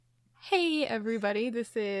Hey everybody,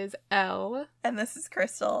 this is Elle, And this is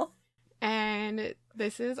Crystal. and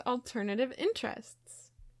this is Alternative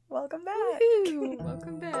Interests. Welcome back. Woohoo!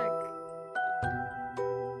 Welcome back.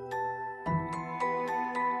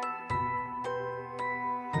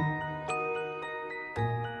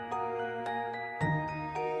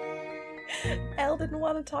 Elle didn't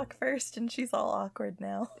want to talk first, and she's all awkward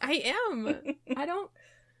now. I am.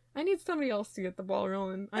 I need somebody else to get the ball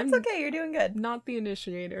rolling. That's okay, you're doing good. Not the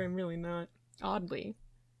initiator, I'm really not. Oddly.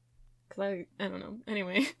 Because I don't know.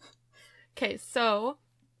 Anyway. Okay, so,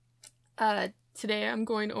 today I'm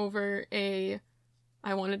going over I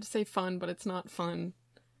wanted to say fun, but it's not fun.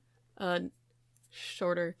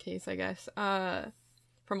 Shorter case, I guess.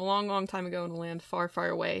 From a long, long time ago in a land far, far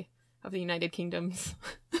away of the United Kingdoms.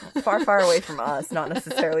 Far, far away from us, not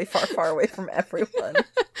necessarily far, far away from everyone.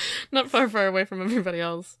 Not far, far away from everybody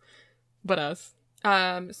else, but us.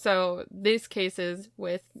 So these cases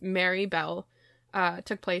with Mary Bell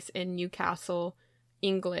took place in Newcastle,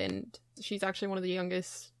 England. She's actually one of the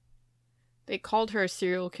youngest. They called her a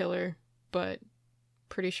serial killer, but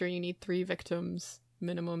pretty sure you need 3 victims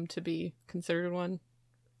minimum to be considered one.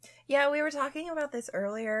 Yeah, we were talking about this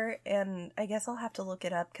earlier, and I guess I'll have to look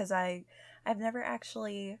it up because I've never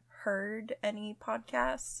actually heard any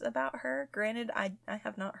podcasts about her. Granted, I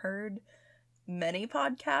have not heard many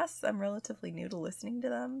podcasts. I'm relatively new to listening to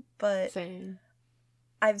them, but Same.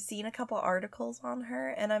 I've seen a couple articles on her,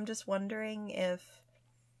 and I'm just wondering if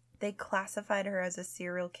they classified her as a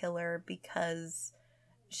serial killer because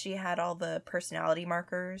she had all the personality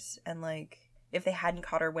markers, and like if they hadn't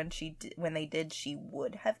caught her when they did, she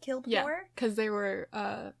would have killed more. Yeah, because they were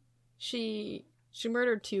she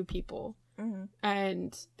murdered 2 people,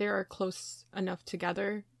 and they are close enough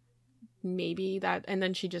together, maybe that, and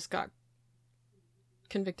then she just got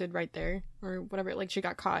convicted right there or whatever. Like she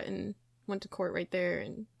got caught and went to court right there,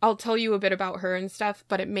 and I'll tell you a bit about her and stuff,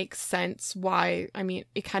 but it makes sense why. I mean,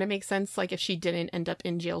 it kind of makes sense. Like if she didn't end up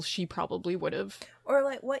in jail, she probably would have or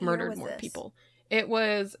like what murdered year was more this? people. It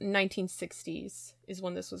was 1960s is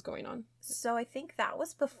when this was going on. So I think that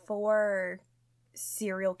was before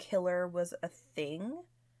serial killer was a thing.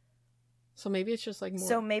 So maybe it's just like more.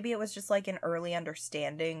 So maybe it was just like an early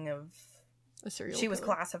understanding of A serial she was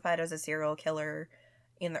killer. classified as a serial killer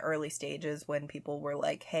in the early stages when people were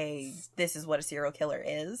like, hey, this is what a serial killer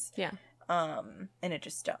is. Yeah. And it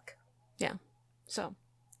just stuck. Yeah. So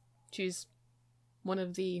she's one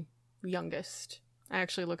of the youngest. I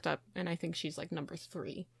actually looked up, and I think she's like number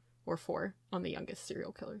 3 or 4 on the youngest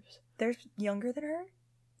serial killers. They're younger than her?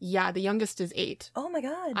 Yeah, the youngest is 8. Oh my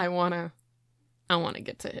god. I wanna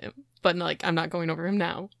get to him. But like I'm not going over him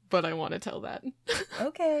now, but I want to tell that.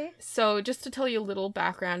 Okay. So just to tell you a little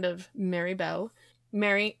background of Mary Bell.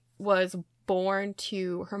 Mary was born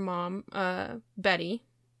to her mom, Betty,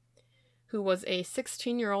 who was a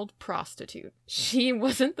 16-year-old prostitute. She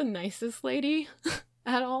wasn't the nicest lady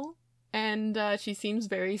at all, and she seems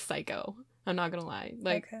very psycho. I'm not gonna lie.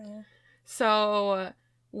 Like, okay. So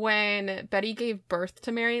when Betty gave birth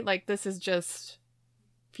to Mary, like this is just,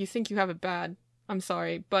 if you think you have it bad, I'm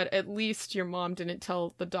sorry, but at least your mom didn't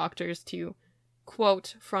tell the doctors to,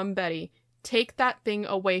 quote from Betty, "Take that thing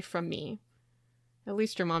away from me." At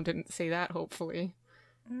least your mom didn't say that, hopefully.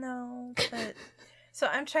 No, but... So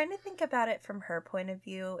I'm trying to think about it from her point of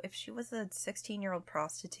view. If she was a 16-year-old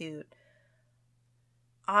prostitute,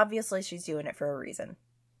 obviously she's doing it for a reason.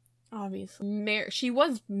 Obviously. She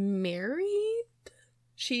was married?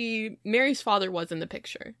 Mary's father was in the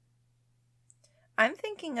picture. I'm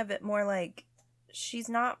thinking of it more like she's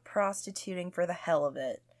not prostituting for the hell of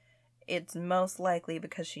it. It's most likely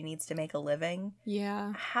because she needs to make a living.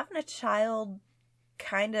 Yeah. Having a child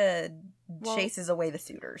kind of chases away the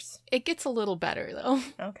suitors. It gets a little better, though.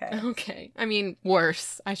 Okay. Okay. I mean,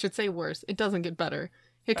 worse. I should say worse. It doesn't get better.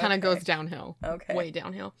 It kind of goes downhill. Okay. Way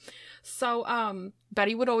downhill. So,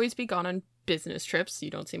 Betty would always be gone on business trips. You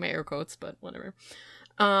don't see my air quotes, but whatever.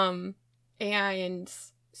 And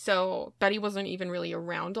so Betty wasn't even really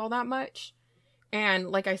around all that much. And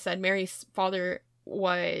like I said, Mary's father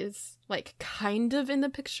was like kind of in the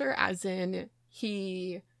picture, as in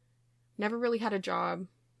he never really had a job,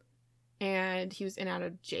 and he was in and out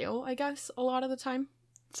of jail, I guess, a lot of the time.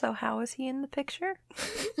 So how was he in the picture?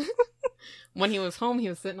 When he was home, he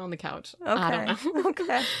was sitting on the couch. Okay. I don't know.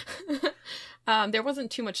 Okay. There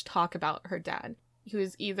wasn't too much talk about her dad. He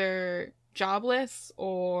was either jobless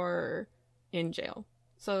or in jail.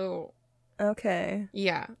 So, Okay.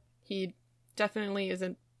 yeah, he definitely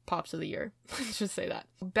isn't Pops of the Year. Let's just say that.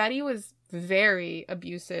 Betty was very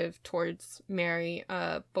abusive towards Mary,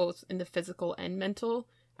 both in the physical and mental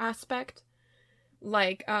aspect.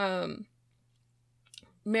 Like,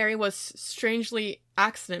 Mary was strangely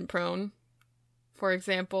accident prone. For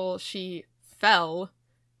example, she fell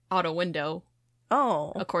out a window.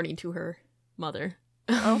 Oh. According to her mother.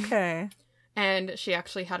 Okay. And she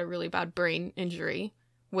actually had a really bad brain injury,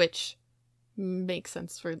 which makes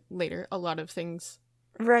sense for later. A lot of things.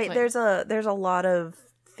 Right. Like, there's a lot of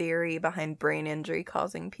theory behind brain injury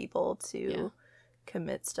causing people to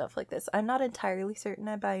commit stuff like this. I'm not entirely certain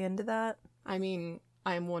I buy into that. I mean,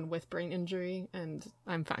 I'm one with brain injury and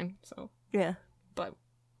I'm fine, so. Yeah. But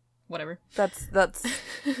whatever. That's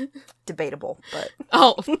debatable, but.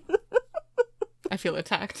 Oh. I feel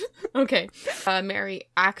attacked. Okay. Mary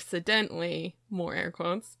accidentally, more air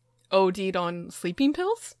quotes, OD'd on sleeping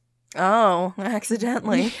pills. Oh,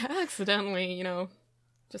 accidentally. Yeah, accidentally,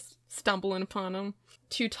 just stumbling upon them.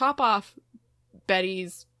 To top off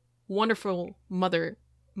Betty's wonderful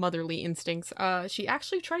motherly instincts, she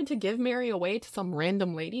actually tried to give Mary away to some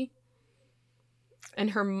random lady.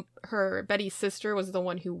 And her Betty's sister was the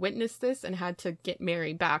one who witnessed this and had to get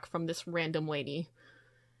Mary back from this random lady.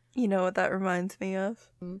 You know what that reminds me of?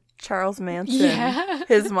 Charles Manson. Yeah.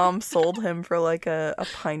 His mom sold him for like a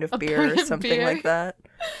pint of beer or something like that.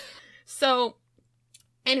 So,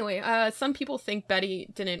 anyway, some people think Betty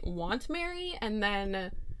didn't want Mary, and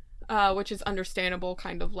then, which is understandable,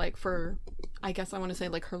 kind of like for, I guess I want to say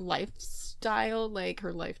like her lifestyle, like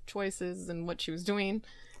her life choices and what she was doing.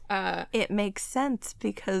 It makes sense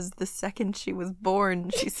because the second she was born,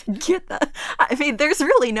 she said, get that. I mean, there's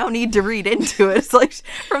really no need to read into it. It's like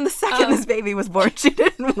from the second this baby was born, she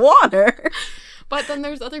didn't want her. But then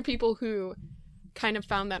there's other people who kind of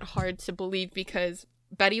found that hard to believe because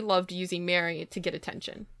Betty loved using Mary to get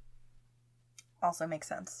attention. Also makes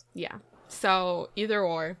sense. Yeah. So either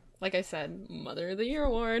or, like I said, Mother of the Year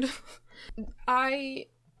award.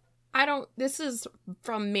 This is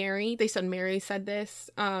from Mary. They said Mary said this,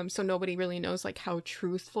 so nobody really knows, like, how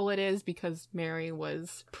truthful it is because Mary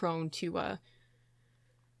was prone to,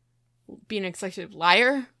 be an excessive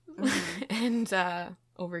liar and,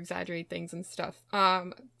 over-exaggerate things and stuff.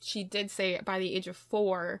 She did say by the age of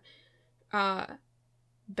 4,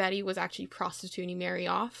 Betty was actually prostituting Mary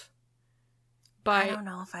off. But I don't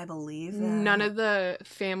know if I believe that. None of the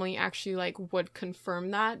family actually, like, would confirm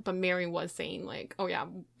that, but Mary was saying, like, oh yeah,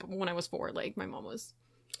 when I was 4, like, my mom was.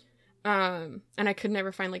 And I could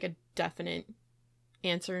never find, like, a definite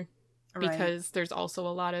answer, because there's also a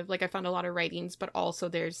lot of, like, I found a lot of writings, but also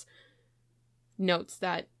there's notes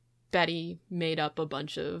that Betty made up a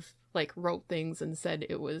bunch of, like, wrote things and said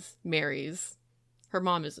it was Mary's.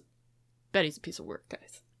 Betty's a piece of work,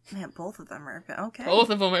 guys. Man, both of them are, okay. Both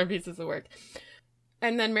of them are pieces of work.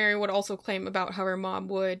 And then Mary would also claim about how her mom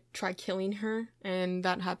would try killing her, and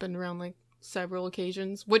that happened around, like, several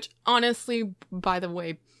occasions, which, honestly, by the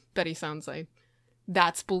way, Betty sounds like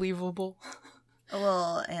that's believable.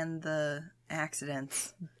 Well, and the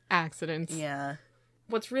accidents. Yeah.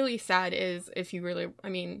 What's really sad is if you really,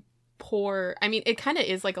 it kind of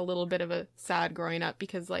is, like, a little bit of a sad growing up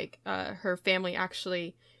because, like, her family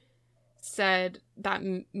actually said that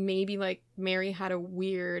maybe, like, Mary had a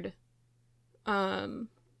weird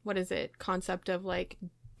concept of, like,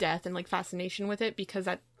 death and, like, fascination with it, because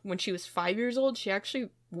when she was 5 years old, she actually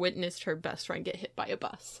witnessed her best friend get hit by a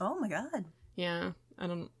bus. Oh my god. Yeah,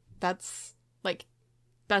 that's, like,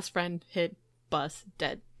 best friend hit, bus,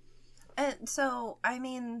 dead. And so, I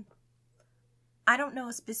mean, I don't know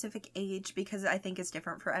a specific age because I think it's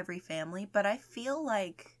different for every family, but I feel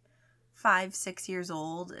like 5-6 years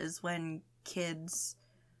old is when kids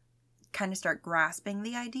kind of start grasping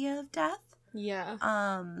the idea of death. Yeah.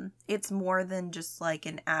 It's more than just like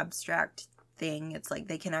an abstract thing. It's like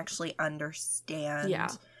they can actually understand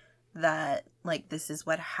that, like, this is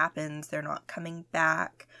what happens. They're not coming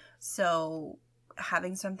back. So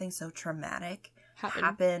having something so traumatic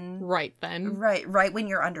happen right then. Right when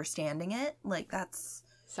you're understanding it, like, that's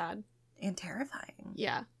sad and terrifying.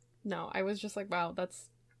 Yeah. No, I was just like, wow, that's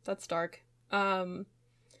dark.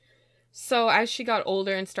 So as she got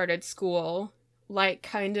older and started school, like,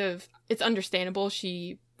 kind of, it's understandable.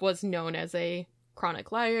 She was known as a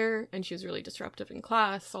chronic liar, and she was really disruptive in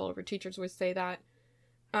class. All of her teachers would say that.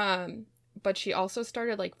 But she also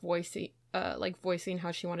started, like, voicing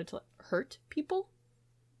how she wanted to hurt people.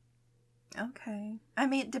 Okay. I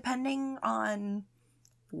mean, depending on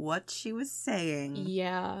what she was saying.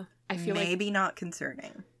 Yeah. I feel maybe not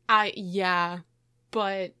concerning. Yeah.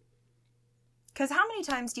 But because how many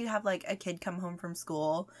times do you have, like, a kid come home from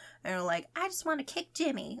school and they're like, I just want to kick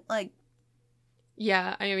Jimmy? Like,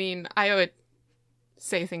 yeah, I mean, I would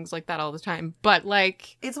say things like that all the time, but,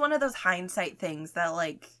 like, it's one of those hindsight things that,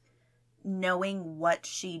 like, knowing what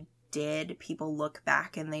she did, people look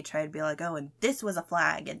back and they try to be like, oh, and this was a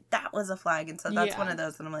flag and that was a flag. And so that's one of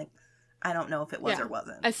those that I'm like, I don't know if it was or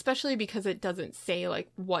wasn't. Especially because it doesn't say,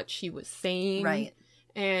 like, what she was saying. Right.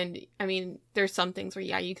 And, I mean, there's some things where,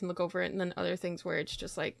 you can look over it, and then other things where it's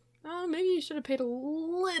just like, oh, maybe you should have paid a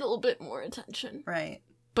little bit more attention. Right.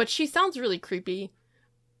 But she sounds really creepy.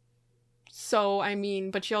 So, I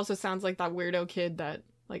mean, but she also sounds like that weirdo kid that,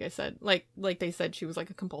 like I said, like they said, she was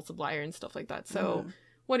like a compulsive liar and stuff like that. So,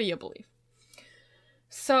 what do you believe?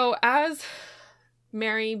 So, as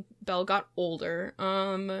Mary Bell got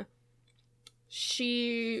older,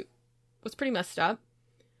 she was pretty messed up.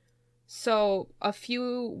 So, a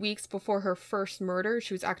few weeks before her first murder,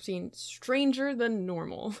 she was acting stranger than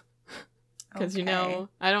normal. Because, you know,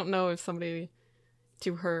 I don't know if somebody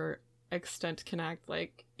to her extent can act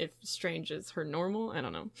like if strange is her normal. I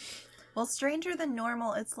don't know. Well, stranger than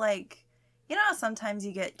normal, it's like, you know how sometimes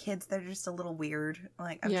you get kids that are just a little weird?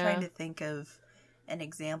 Like, I'm trying to think of an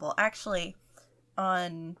example. Actually,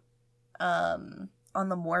 on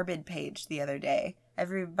the Morbid page the other day,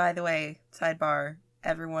 by the way, sidebar,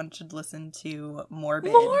 everyone should listen to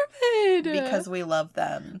Morbid. Because we love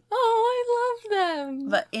them. Oh, I love them.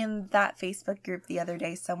 But in that Facebook group the other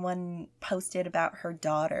day, someone posted about her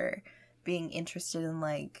daughter being interested in,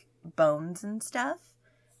 like, bones and stuff.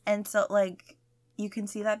 And so, like, you can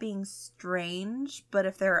see that being strange, but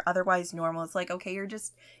if they're otherwise normal, it's like, okay, you're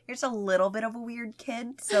just a little bit of a weird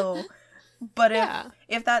kid, so... But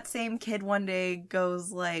if that same kid one day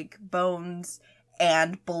goes, like, bones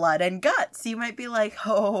and blood and guts, you might be like,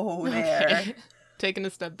 oh, there. Okay. Taking a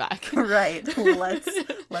step back. Right.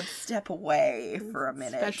 Let's step away for a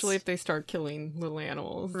minute. Especially if they start killing little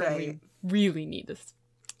animals. Right. Then we really need to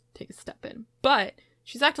take a step in. But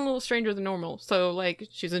she's acting a little stranger than normal. So, like,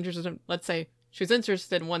 she's interested in, let's say, she was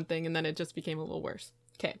interested in one thing and then it just became a little worse.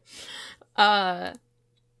 Okay.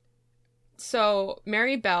 So,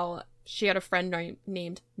 Mary Bell... She had a friend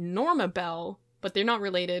named Norma Bell, but they're not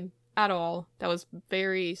related at all. That was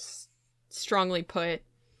very strongly put.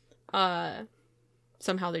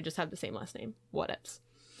 Somehow they just have the same last name. Whatevs.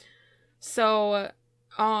 So,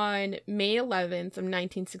 on May 11th of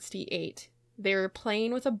 1968, they were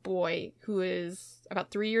playing with a boy who is about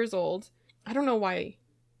 3 years old. I don't know why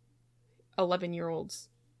 11-year-olds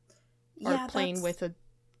are playing with a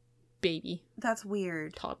baby. That's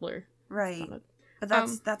weird. Toddler. Right. But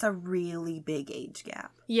that's a really big age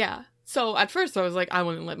gap. Yeah. So at first I was like, I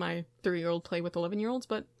wouldn't let my 3-year-old play with 11-year-olds,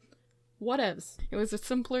 but whatevs. It was a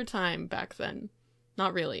simpler time back then.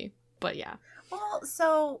 Not really, but yeah. Well,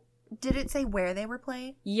 so did it say where they were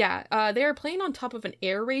playing? Yeah. They were playing on top of an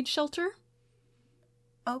air raid shelter.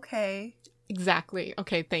 Okay. Exactly.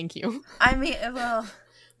 Okay, thank you. I mean, well...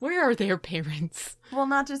 Where are their parents? Well,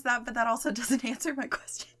 not just that, but that also doesn't answer my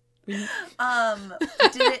question.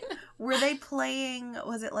 Were they playing,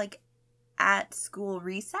 was it like at school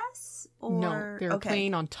recess? Or... No, they were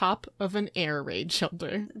playing on top of an air raid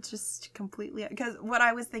shelter. Just completely, because what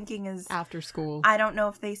I was thinking is... After school. I don't know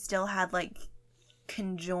if they still had like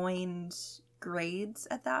conjoined grades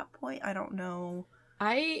at that point. I don't know.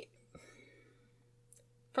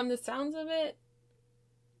 From the sounds of it,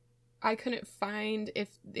 I couldn't find if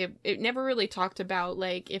it never really talked about,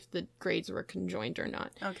 like, if the grades were conjoined or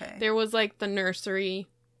not. Okay. There was, like, the nursery.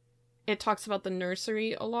 It talks about the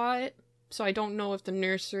nursery a lot. So I don't know if the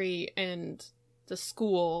nursery and the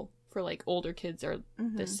school for, like, older kids are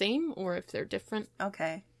the same or if they're different.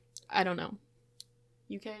 Okay. I don't know.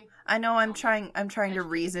 UK? I know I'm trying to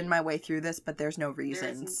reason my way through this, but there's no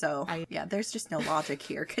reason. There's just no logic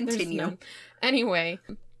here. Continue. Anyway...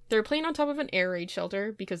 They're playing on top of an air raid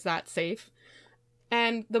shelter because that's safe.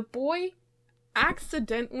 And the boy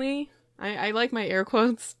accidentally, I like my air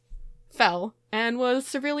quotes, fell and was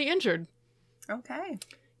severely injured. Okay.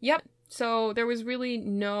 Yep. So there was really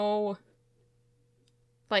no,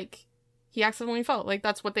 like, he accidentally fell. Like,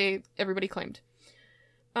 that's what everybody claimed.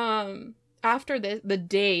 After this, the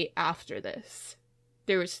day after this,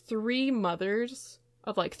 there was 3 mothers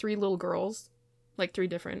of, like, 3 little girls, like 3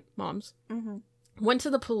 different moms. Mm-hmm. Went to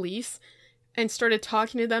the police and started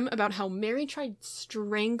talking to them about how Mary tried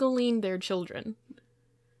strangling their children.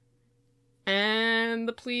 And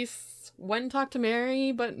the police went and talked to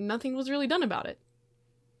Mary, but nothing was really done about it.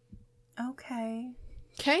 Okay.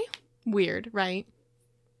 Okay? Weird, right?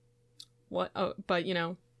 What? Oh, but, you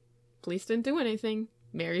know, police didn't do anything.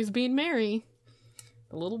 Mary's being Mary.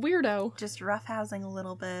 A little weirdo. Just roughhousing a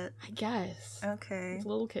little bit. I guess. Okay. It's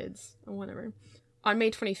little kids, or whatever. On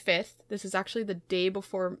May 25th, this is actually the day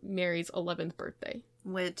before Mary's 11th birthday.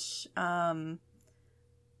 Which,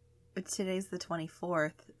 today's the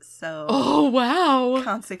 24th, so... Oh, wow!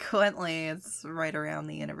 Consequently, it's right around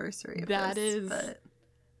the anniversary of this.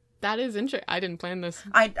 That is interesting. I didn't plan this.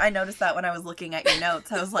 I noticed that when I was looking at your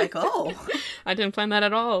notes. I was like, oh! I didn't plan that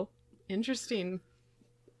at all. Interesting.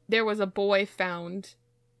 There was a boy found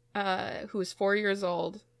who was 4 years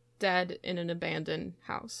old, dead in an abandoned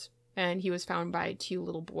house. And he was found by two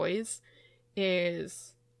little boys.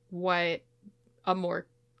 Is what a more...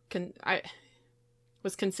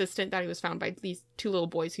 was consistent that he was found by these two little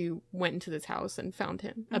boys who went into this house and found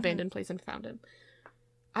him. Mm-hmm. Abandoned place and found him.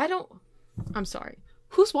 I'm sorry.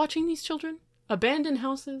 Who's watching these children? Abandoned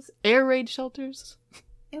houses? Air raid shelters?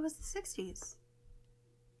 It was the 60s.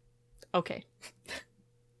 Okay.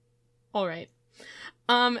 All right.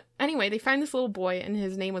 Anyway, they find this little boy and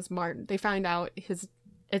his name was Martin. They find out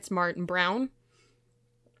it's Martin Brown.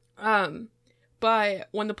 But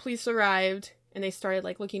when the police arrived and they started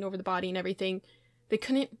like looking over the body and everything,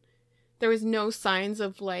 there was no signs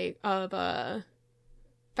of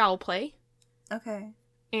foul play. Okay.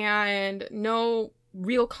 And no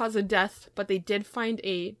real cause of death, but they did find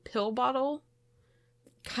a pill bottle.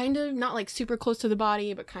 Kind of, not like super close to the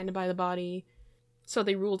body, but kind of by the body. So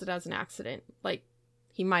they ruled it as an accident. Like,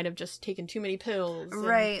 he might have just taken too many pills.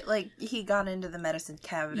 Right, like, he got into the medicine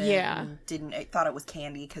cabinet and thought it was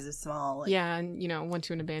candy because it's small. Like... Yeah, and, went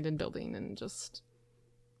to an abandoned building and just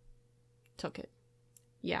took it.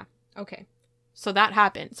 Yeah, okay. So that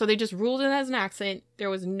happened. So they just ruled it as an accident. There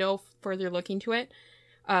was no further looking to it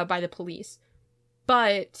by the police.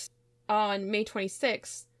 But on May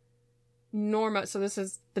 26th, Norma, so this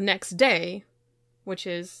is the next day, which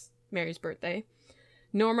is Mary's birthday,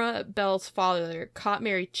 Norma Bell's father caught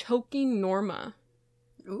Mary choking Norma.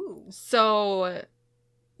 Ooh. So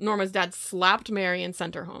Norma's dad slapped Mary and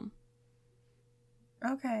sent her home.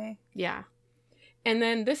 Okay. Yeah. And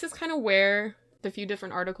then this is kind of where the few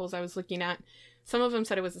different articles I was looking at, some of them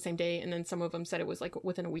said it was the same day, and then some of them said it was like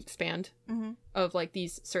within a week span of like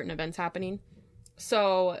these certain events happening.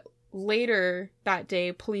 So later that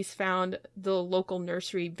day, police found the local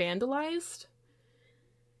nursery vandalized.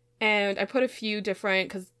 And I put a few different,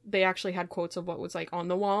 because they actually had quotes of what was like on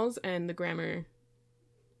the walls, and the grammar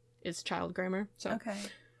is child grammar. So okay.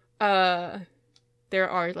 There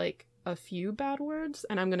are like a few bad words,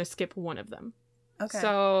 and I'm going to skip one of them. Okay.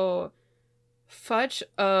 So, fudge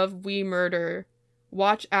of we murder,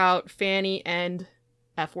 watch out, Fanny, and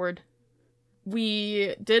F word.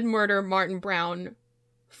 We did murder Martin Brown,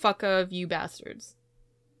 fuck of you bastards.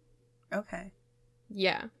 Okay.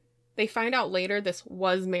 Yeah. They find out later this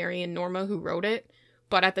was Mary and Norma who wrote it,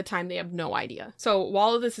 but at the time they have no idea. So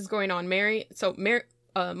while this is going on,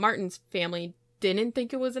 Martin's family didn't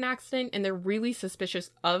think it was an accident, and they're really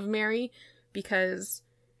suspicious of Mary because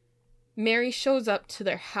Mary shows up to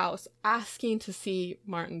their house asking to see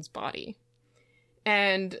Martin's body.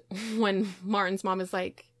 And when Martin's mom is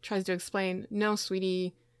like, tries to explain, no,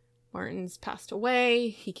 sweetie, Martin's passed away.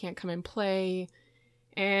 He can't come and play.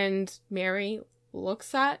 And Mary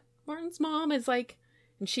looks at Martin's mom, is like,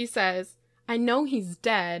 and she says, I know he's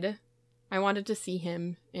dead. I wanted to see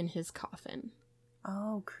him in his coffin.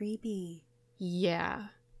 Oh, creepy. Yeah.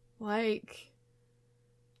 Like,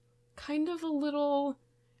 kind of a little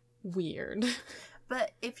weird.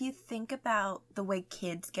 But if you think about the way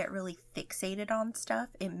kids get really fixated on stuff,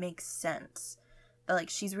 it makes sense. But, like,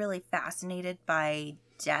 she's really fascinated by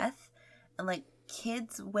death. And, like,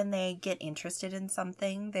 kids, when they get interested in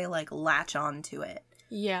something, they, like, latch on to it.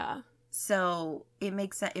 Yeah. So, it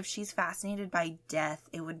makes sense. If she's fascinated by death,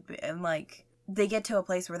 it would be, and, like, they get to a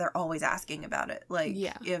place where they're always asking about it. Like,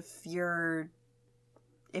 yeah. if your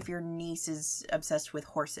niece is obsessed with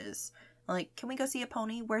horses, like, can we go see a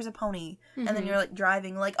pony? Where's a pony? Mm-hmm. And then you're, like,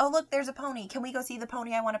 driving, like, oh, look, there's a pony. Can we go see the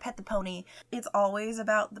pony? I want to pet the pony. It's always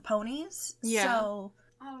about the ponies. Yeah. So,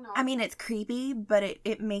 I don't know. I mean, it's creepy, but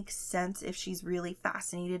it makes sense if she's really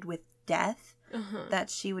fascinated with death, that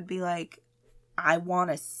she would be like, I want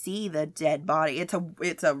to see the dead body.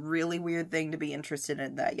 It's a really weird thing to be interested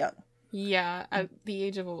in that young. Yeah, at the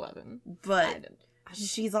age of 11. But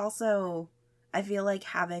she's also... I feel like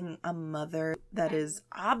having a mother that is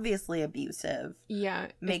obviously abusive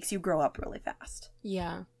makes you grow up really fast.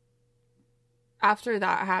 Yeah. After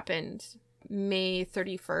that happened, May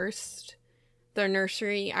 31st, the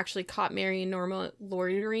nursery actually caught Mary and Norma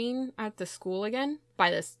loitering at the school again,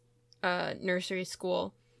 by this nursery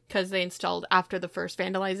school, because they installed, after the first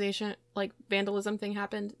vandalism thing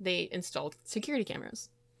happened, they installed security cameras.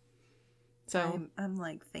 So I'm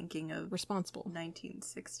like thinking of responsible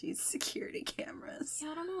 1960s security cameras.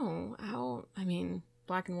 Yeah, I don't know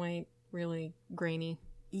black and white, really grainy.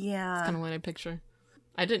 Yeah, it's kind of what I picture.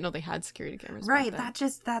 I didn't know they had security cameras. Right,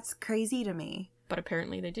 that's crazy to me. But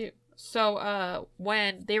apparently they do. So,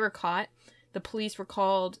 when they were caught, the police were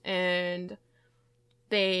called and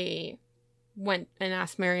they went and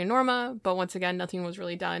asked Mary and Norma, but once again, nothing was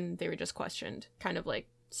really done. They were just questioned, kind of like,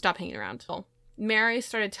 stop hanging around. So, Mary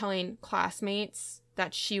started telling classmates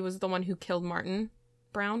that she was the one who killed Martin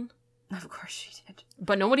Brown. Of course she did.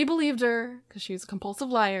 But nobody believed her because she was a compulsive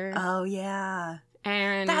liar. Oh, yeah.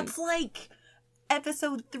 And that's like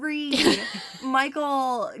episode 3.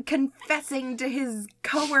 Michael confessing to his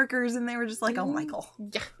coworkers, and they were just like, oh, Michael.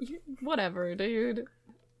 Yeah, whatever, dude.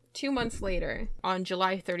 2 months later, on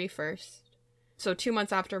July 31st, so 2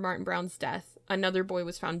 months after Martin Brown's death, another boy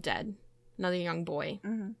was found dead. Another young boy.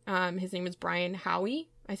 Mm-hmm. His name was Brian Howie.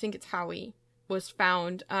 I think it's Howie. Was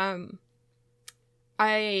found.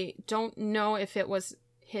 I don't know if it was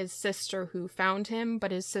his sister who found him, but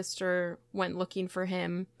his sister went looking for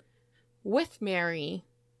him with Mary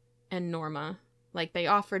and Norma. Like, they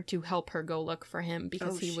offered to help her go look for him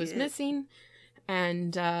because he was missing.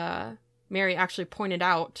 And Mary actually pointed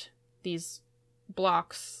out these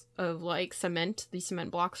blocks of, like, cement, these cement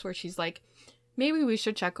blocks where she's like, maybe we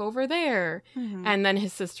should check over there. Mm-hmm. And then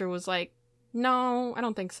his sister was like, no, I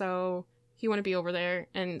don't think so. He wouldn't be over there.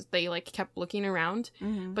 And they, like, kept looking around.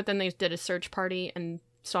 Mm-hmm. But then they did a search party, and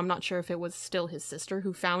so I'm not sure if it was still his sister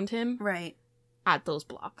who found him. Right. At those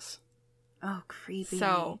blocks. Oh, creepy.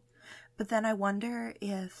 So. But then I wonder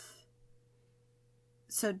if...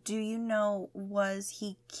 So, do you know, was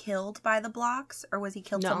he killed by the blocks? Or was he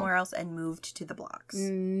killed somewhere else and moved to the blocks?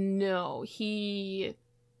 No, he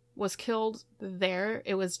was killed there.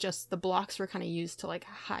 It was just the blocks were kind of used to, like,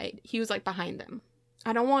 hide. He was, like, behind them.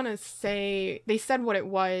 I don't want to say... They said what it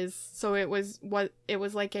was. So it was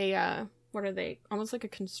like a... what are they? Almost like a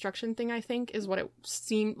construction thing, I think, is what it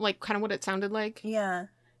seemed like, kind of what it sounded like. Yeah.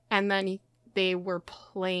 And then they were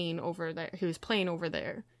playing over there. He was playing over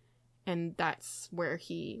there. And that's where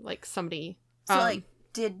he, like, somebody... So, like,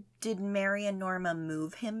 did Mary and Norma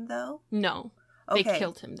move him, though? No. Okay. They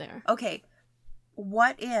killed him there. Okay.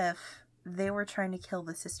 What if they were trying to kill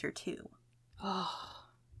the sister, too? Oh.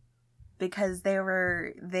 Because they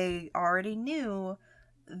already knew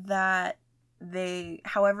that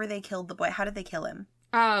however they killed the boy. How did they kill him?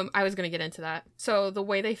 I was going to get into that. So the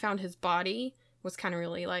way they found his body was kind of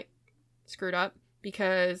really, like, screwed up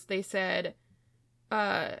because they said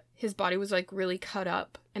his body was, like, really cut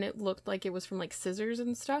up and it looked like it was from, like, scissors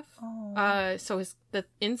and stuff. Oh. So his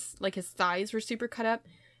thighs were super cut up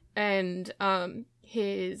and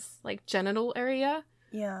his, like, genital area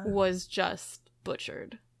was just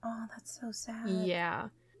butchered. Oh, that's so sad. Yeah.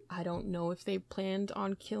 I don't know if they planned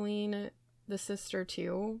on killing the sister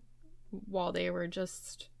too while they were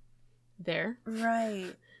just there.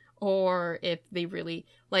 Right. Or if they really,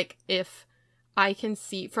 like, if I can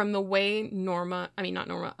see from the way Norma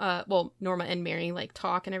and Mary, like,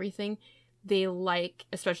 talk and everything, they like,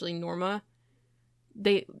 especially Norma,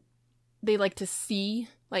 they like to see,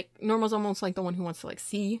 like, Norma's almost like the one who wants to, like,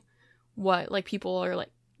 see what, like, people are,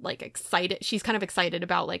 like excited. She's kind of excited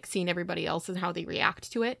about, like, seeing everybody else and how they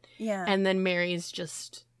react to it. Yeah. And then Mary's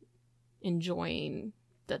just enjoying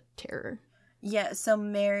the terror. Yeah, so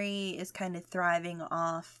Mary is kind of thriving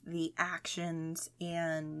off the actions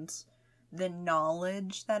and the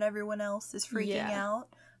knowledge that everyone else is freaking out.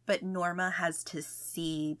 But Norma has to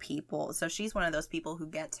see people. So she's one of those people who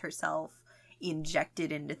gets herself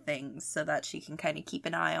injected into things so that she can kind of keep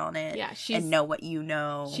an eye on it and know what you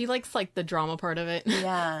know. She likes, like, the drama part of it.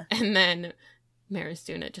 Yeah. And then Mary's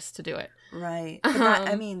doing it just to do it. Right. But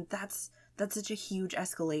that's such a huge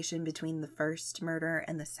escalation between the first murder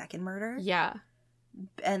and the second murder. Yeah.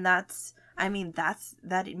 And that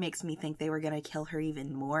makes me think they were going to kill her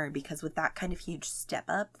even more because with that kind of huge step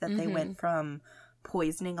up that they went from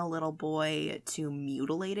poisoning a little boy to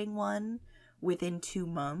mutilating one within 2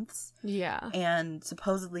 months. Yeah. And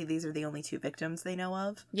supposedly these are the only 2 victims they know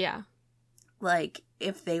of. Yeah. Like,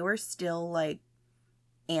 if they were still, like,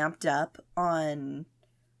 amped up on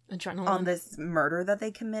adrenaline on this murder that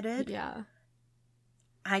they committed. Yeah.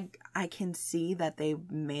 I can see that they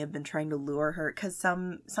may have been trying to lure her because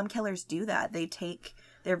some killers do that. They take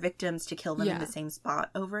their victims to kill them in the same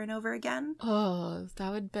spot over and over again. Oh,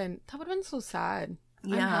 that would have been so sad.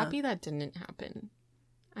 Yeah. I'm happy that didn't happen.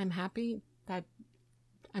 I'm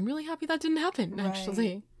really happy that didn't happen,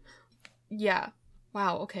 actually. Yeah.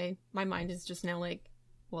 Wow, okay. My mind is just now like,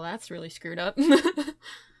 well, that's really screwed up.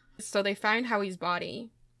 So they find Howie's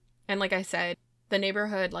body. And like I said, the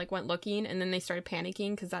neighborhood, like, went looking, and then they started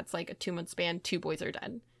panicking because that's, like, a 2-month span. 2 boys are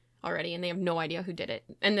dead already, and they have no idea who did it.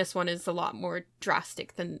 And this one is a lot more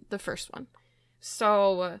drastic than the first one.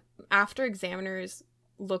 So after examiners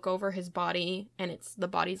look over his body and the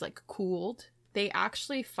body's like cooled, they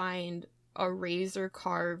actually find a razor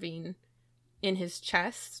carving in his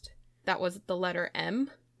chest that was the letter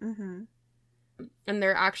M. Mm-hmm. And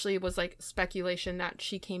there actually was like speculation that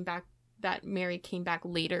Mary came back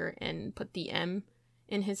later and put the M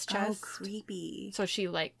in his chest. Oh, creepy. So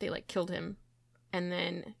they killed him. And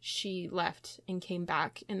then she left and came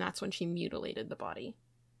back, and that's when she mutilated the body.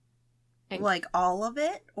 And like all of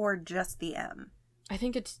it, or just the M? I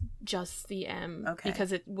think it's just the M. Okay.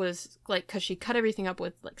 Because it was because she cut everything up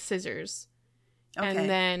with like scissors. Okay. And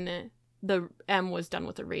then the M was done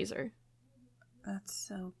with a razor. That's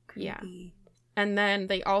so creepy. Yeah. And then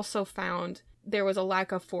they also found there was a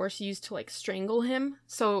lack of force used to like strangle him.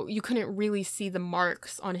 So you couldn't really see the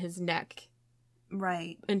marks on his neck.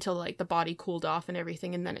 Right. Until like the body cooled off and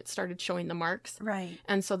everything, and then it started showing the marks. Right.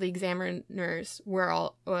 And so the examiners were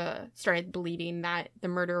all started believing that the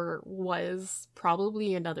murderer was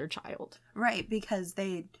probably another child. Right, because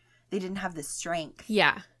they didn't have the strength.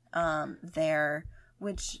 Yeah. There,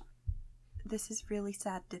 which this is really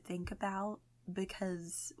sad to think about,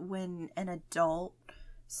 because when an adult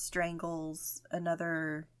strangles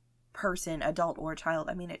another person, adult or child,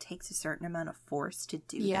 I mean, it takes a certain amount of force to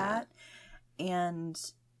do that. And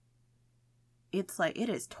it's like, it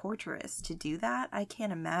is torturous to do that. I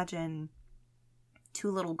can't imagine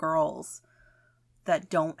two little girls that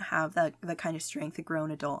don't have the kind of strength a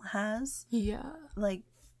grown adult has. Yeah. Like,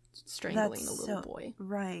 strangling a little boy.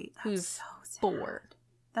 Right. That's who's so sad. 4.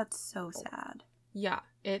 That's so sad. Yeah.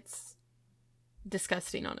 It's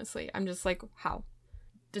disgusting, honestly. I'm just like, how?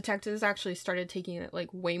 Detectives actually started taking it like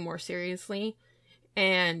way more seriously.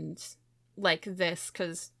 And like this,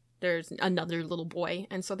 because there's another little boy.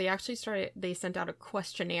 And so they sent out a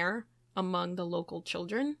questionnaire among the local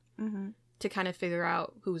children to kind of figure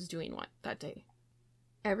out who was doing what that day.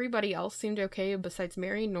 Everybody else seemed okay besides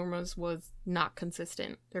Mary. Norma's was not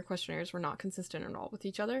consistent. Their questionnaires were not consistent at all with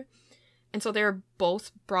each other. And so they were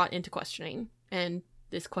both brought into questioning. And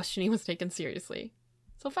this questioning was taken seriously.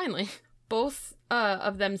 So finally, both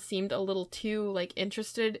of them seemed a little too like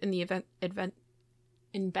interested in the event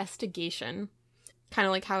investigation. Kind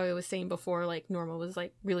of like how I was saying before, like Norma was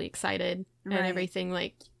like really excited and everything,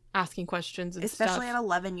 like asking questions and especially stuff. at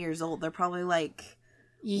 11 years old. They're probably like,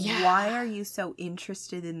 yeah, why are you so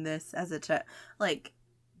interested in this as a child? Like,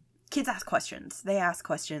 kids ask questions. They ask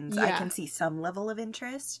questions. Yeah. I can see some level of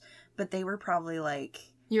interest, but they were probably like,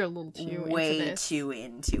 you're a little too way into this. too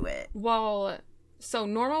into it. Well, so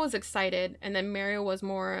Norma was excited, and then Mary was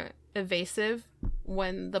more evasive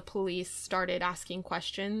when the police started asking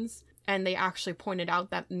questions. And they actually pointed out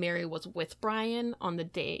that Mary was with Brian on the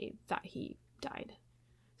day that he died.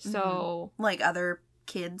 So... like other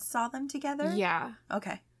kids saw them together? Yeah.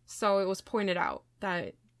 Okay. So it was pointed out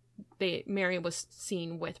that Mary was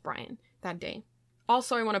seen with Brian that day.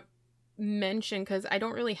 Also, I want to mention, because I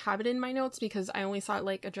don't really have it in my notes, because I only saw it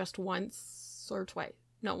like addressed once or twice.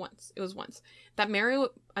 No, once. It was once. That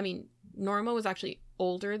Norma was actually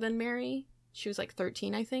older than Mary. She was like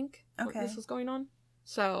 13, I think. Okay. When this was going on.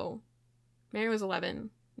 So... Mary was 11,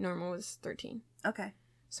 Norma was 13. Okay.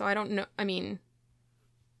 So I don't know, I mean,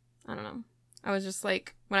 I don't know. I was just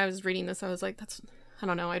like, when I was reading this, I was like, I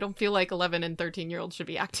don't know, I don't feel like 11 and 13-year-olds should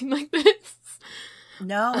be acting like this.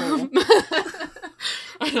 No.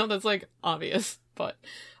 I know that's like obvious, but,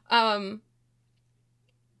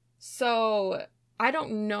 so I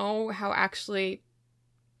don't know how actually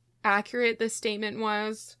accurate this statement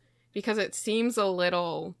was, because it seems a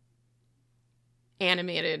little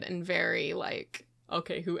animated and very like,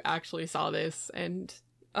 okay, who actually saw this? And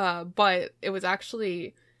but it was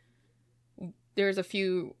actually, there's a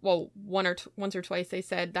few, well, once or twice they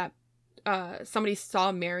said that somebody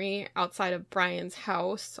saw Mary outside of Brian's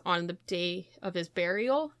house on the day of his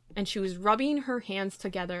burial, and she was rubbing her hands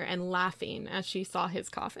together and laughing as she saw his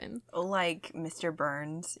coffin. Like Mr.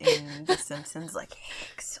 Burns in The Simpsons, like,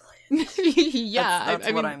 excellent. Yeah, that's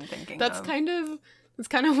I what mean, I'm thinking. That's of. That's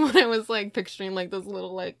kind of what I was like picturing, like this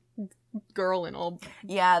little like girl and all.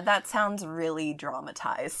 Yeah, that sounds really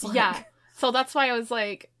dramatized. Like... Yeah, so that's why I was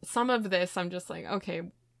like, some of this I'm just like, okay,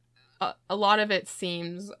 a lot of it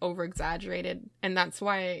seems over exaggerated, and that's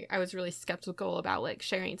why I was really skeptical about like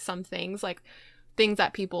sharing some things, like things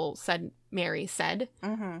that people said Mary said,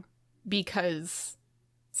 because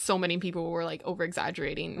so many people were like over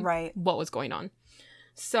exaggerating what was going on.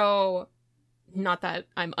 So. Not that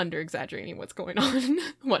I'm under-exaggerating what's going on,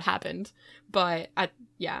 what happened, but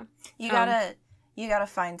yeah. You gotta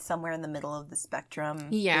find somewhere in the middle of the spectrum.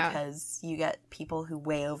 Yeah. Because you get people who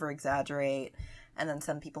way over-exaggerate, and then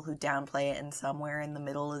some people who downplay it, and somewhere in the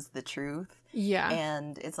middle is the truth. Yeah.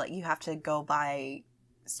 And it's like, you have to go by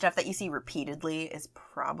stuff that you see repeatedly is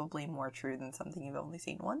probably more true than something you've only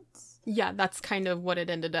seen once. Yeah, that's kind of what it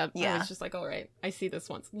ended up. Yeah. I was just like, all right, I see this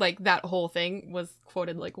once. Like, that whole thing was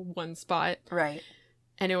quoted, like, one spot. Right.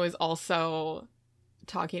 And it was also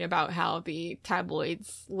talking about how the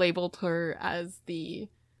tabloids labeled her as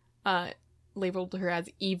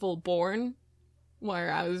evil born,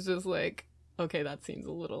 where I was just like, okay, that seems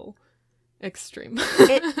a little extreme.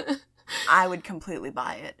 I would completely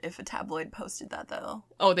buy it if a tabloid posted that, though.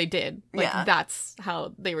 Oh, they did. Like, that's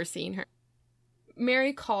how they were seeing her.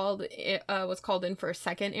 Mary was called in for a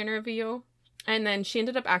second interview, and then she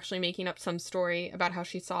ended up actually making up some story about how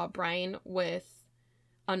she saw Brian with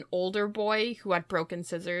an older boy who had broken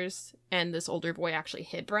scissors, and this older boy actually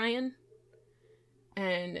hit Brian.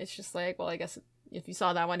 And it's just like, well, I guess if you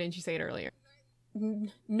saw that, why didn't you say it earlier?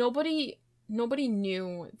 Nobody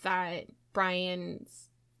knew that Brian's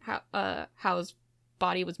how his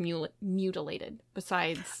body was mutilated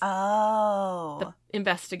besides the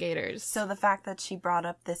investigators. So the fact that she brought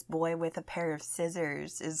up this boy with a pair of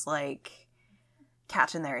scissors is like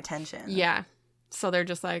catching their attention. Yeah. So they're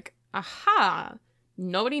just like, aha,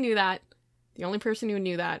 nobody knew that. The only person who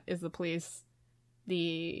knew that is the police,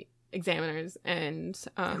 the examiners, and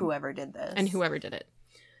whoever did this. And whoever did it.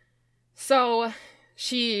 So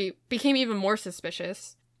she became even more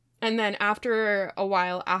suspicious. And then after a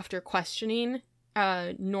while, after questioning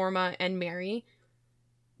Norma and Mary,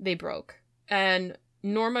 they broke. And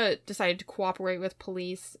Norma decided to cooperate with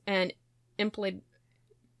police and implicated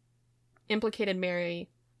Mary,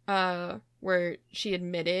 where she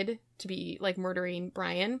admitted to be, like, murdering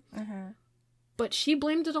Brian. Mm-hmm. But she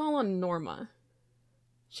blamed it all on Norma.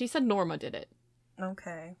 She said Norma did it.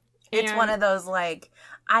 Okay. It's one of those, like,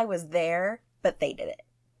 I was there, but they did it.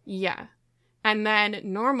 Yeah. And then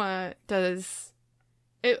Norma does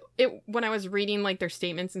it when I was reading, like, their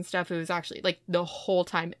statements and stuff, it was actually, like, the whole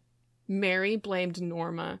time Mary blamed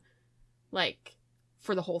Norma, like,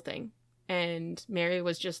 for the whole thing. And Mary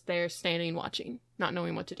was just there standing watching, not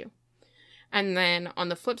knowing what to do. And then on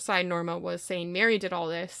the flip side, Norma was saying Mary did all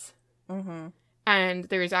this. Mm-hmm. And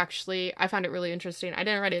there's actually, I found it really interesting. I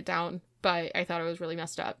didn't write it down, but I thought it was really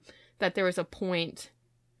messed up. That there was a point,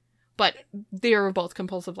 but they were both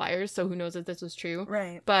compulsive liars, so who knows if this was true.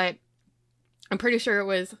 Right. But I'm pretty sure it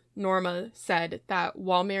was Norma said that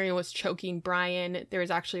while Mary was choking Brian, there was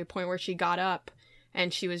actually a point where she got up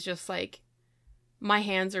and she was just like, my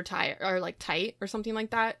hands are tight or something like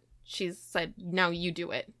that. She said, now you do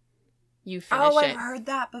it. You finish it. Oh, I've heard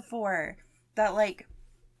that before. That, like,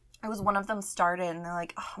 it was one of them started and they're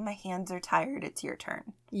like, oh, my hands are tired. It's your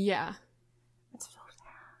turn. Yeah. It's so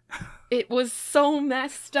sad. It was so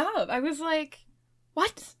messed up. I was like,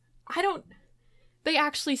 what? They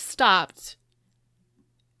actually stopped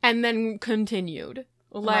and then continued.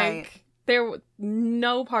 Like,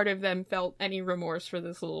 no part of them felt any remorse for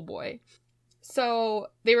this little boy. So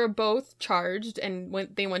they were both charged and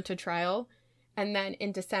they went to trial. And then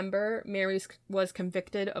in December, Mary was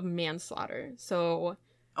convicted of manslaughter. So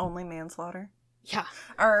only manslaughter? Yeah.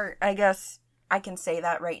 Or I guess I can say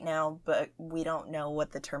that right now, but we don't know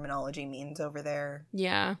what the terminology means over there.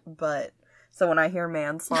 Yeah. But so when I hear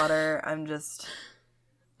manslaughter, I'm just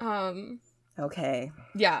okay.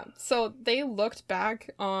 Yeah. So they looked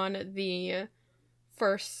back on the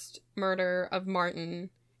first murder of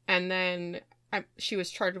Martin, and then she was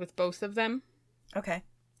charged with both of them. Okay.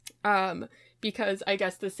 Because I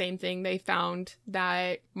guess the same thing, they found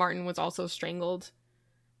that Martin was also strangled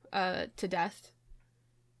to death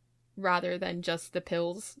rather than just the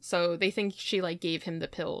pills. So they think she, like, gave him the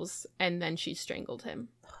pills and then she strangled him.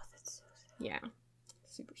 Oh, that's so sad. Yeah.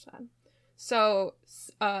 Super sad. So,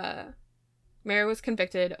 Mary was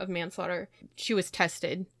convicted of manslaughter. She was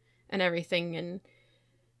tested and everything, and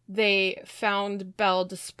they found Belle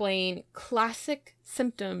displaying classic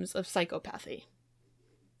symptoms of psychopathy.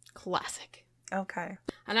 Classic. Okay.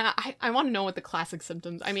 And I want to know what the classic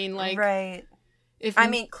symptoms, I mean, like... Right.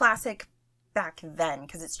 Classic back then,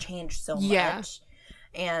 because it's changed so much.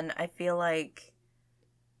 And I feel like...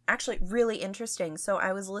 Actually, really interesting. So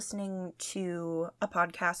I was listening to a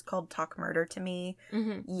podcast called Talk Murder to Me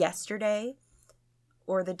yesterday,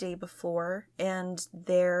 or the day before, and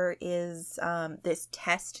there is this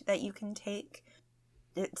test that you can take.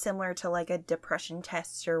 It's similar to, like, a depression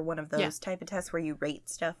test or one of those type of tests where you rate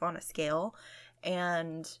stuff on a scale,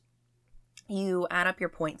 and you add up your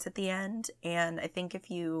points at the end. And I think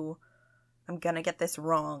I'm gonna get this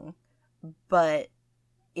wrong, but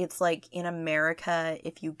it's like in America,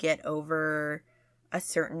 if you get over a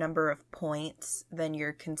certain number of points, then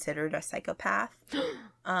you're considered a psychopath.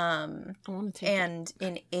 I want to take and it.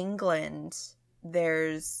 In England,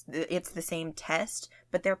 it's the same test,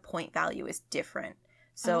 but their point value is different.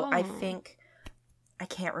 So I think I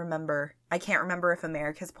can't remember if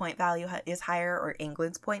America's point value is higher or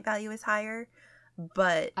England's point value is higher,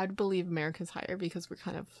 but I'd believe America's higher because we're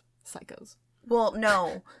kind of psychos. Well,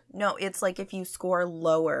 no, it's like if you score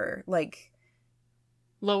lower, like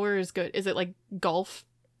lower is good. Is it like golf?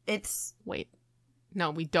 Wait.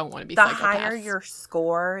 No, we don't want to be the psychopaths. higher your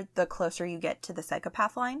score, the closer you get to the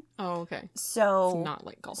psychopath line. Oh, okay. So it's not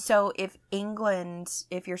like golf. So if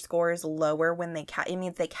your score is lower when it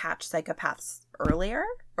means they catch psychopaths earlier,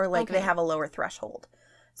 or like they have a lower threshold.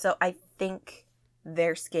 So I think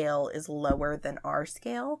their scale is lower than our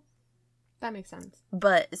scale. That makes sense.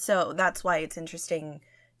 But so that's why it's interesting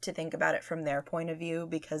to think about it from their point of view,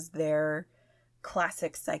 because their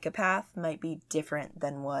classic psychopath might be different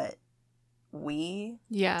than what we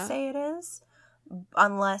say it is.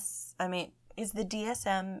 Unless, I mean, is the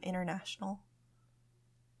DSM international?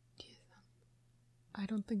 I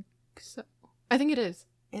don't think so. I think it is.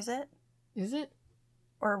 Is it? Is it?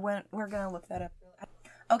 Or when we're going to look that up.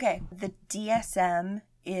 Okay, the DSM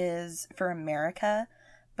is for America,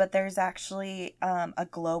 but there's actually a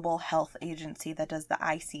global health agency that does the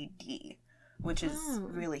ICD, which is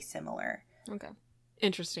really similar. Okay.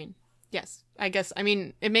 Interesting. Yes. I guess, I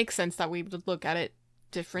mean, it makes sense that we would look at it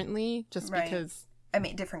differently just because... I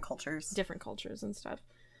mean, different cultures. Different cultures and stuff.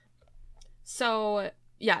 So,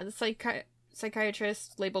 yeah, the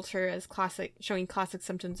psychiatrist labeled her as showing classic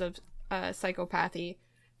symptoms of psychopathy.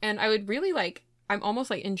 And I would really I'm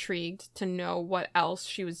almost intrigued to know what else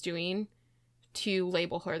she was doing to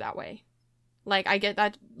label her that way. I get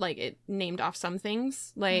that, it named off some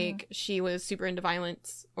things. She was super into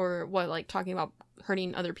violence or talking about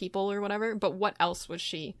hurting other people or whatever. But what else was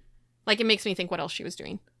she... it makes me think what else she was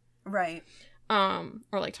doing. Right.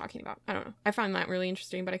 Or talking about. I don't know. I found that really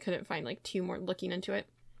interesting, but I couldn't find two more looking into it.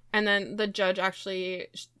 And then the judge actually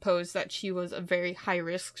posed that she was a very high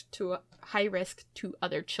risk to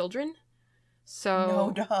other children.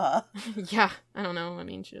 So... No, duh. Yeah, I don't know. I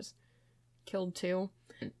mean, she just killed 2.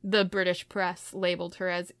 The British press labeled her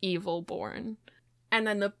as evil born. And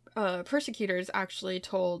then the persecutors actually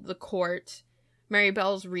told the court Mary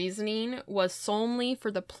Bell's reasoning was solely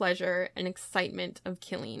for the pleasure and excitement of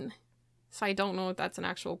killing. So I don't know if that's an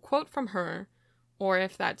actual quote from her or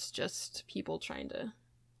if that's just people trying to...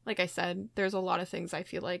 Like I said, there's a lot of things I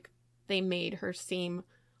feel like they made her seem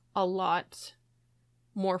a lot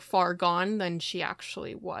more far gone than she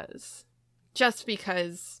actually was. Just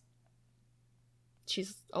because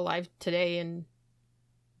she's alive today and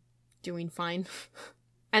doing fine.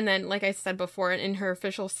 And then, like I said before, in her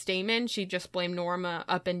official statement, she just blamed Norma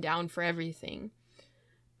up and down for everything.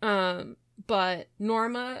 But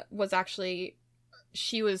Norma was actually...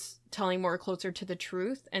 She was telling more closer to the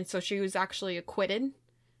truth, and so she was actually acquitted.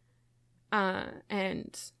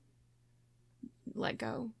 And let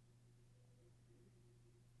go.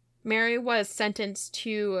 Mary was sentenced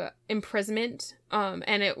to imprisonment,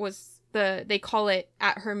 and it was they call it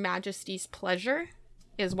at Her Majesty's pleasure,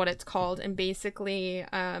 is what it's called, and basically,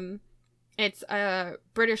 it's a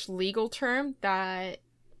British legal term that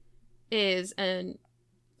is a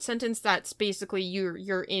sentence that's basically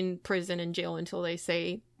you're in prison and jail until they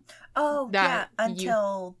say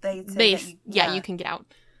until they say you can get out.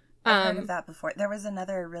 I've heard of that before. There was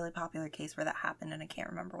another really popular case where that happened, and I can't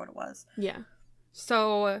remember what it was. Yeah.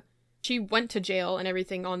 So she went to jail and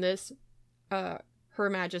everything on this Her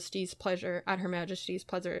Majesty's pleasure, at Her Majesty's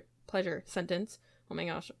pleasure sentence. Oh my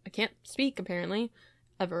gosh, I can't speak apparently,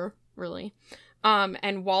 ever, really.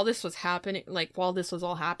 And while this was happening, while this was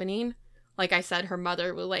all happening, like I said, her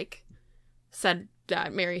mother said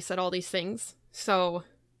that Mary said all these things. So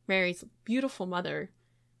Mary's beautiful mother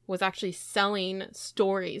was actually selling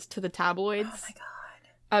stories to the tabloids. Oh my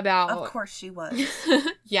god. About... Of course she was.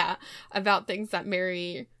 Yeah, about things that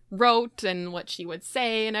Mary wrote and what she would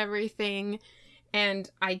say and everything. And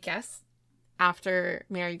I guess after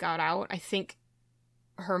Mary got out, I think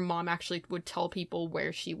her mom actually would tell people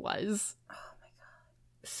where she was. Oh my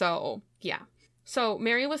god. So, yeah. So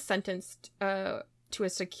Mary was sentenced to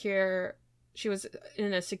she was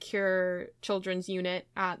in a secure children's unit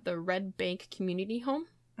at the Red Bank Community Home.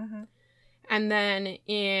 Mm-hmm. And then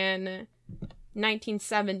in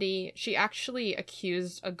 1970, she actually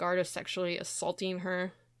accused a guard of sexually assaulting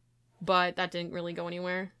her, but that didn't really go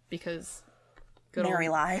anywhere because... Mary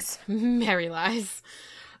lies. Mary lies.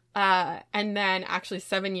 And then actually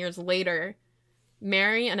 7 years later,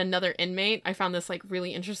 Mary and another inmate, I found this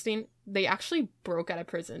really interesting. They actually broke out of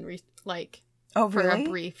prison, oh, for really? a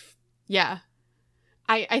brief... Yeah.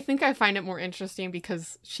 I think I find it more interesting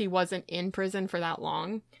because she wasn't in prison for that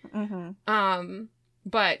long.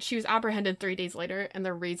 But she was apprehended 3 days later, and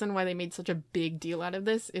the reason why they made such a big deal out of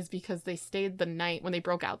this is because they stayed the night, when they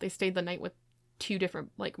broke out, they stayed the night with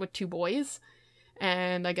with two boys,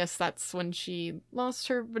 and I guess that's when she lost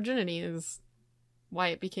her virginity, is why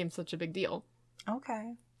it became such a big deal.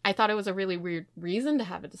 Okay. I thought it was a really weird reason to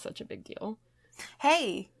have it such a big deal.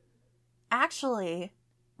 Hey, actually,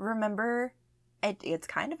 remember, it's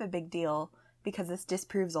kind of a big deal because this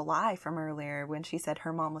disproves a lie from earlier when she said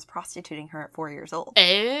her mom was prostituting her at 4 years old.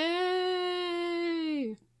 Hey!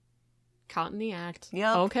 Caught in the act.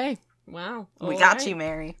 Yep. Okay. Wow. We got you,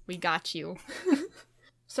 Mary. We got you.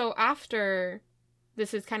 So after,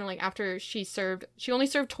 this is kind of like after she only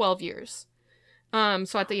served 12 years.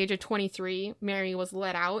 So at the age of 23, Mary was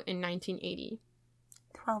let out in 1980.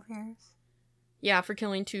 12 years. Yeah, for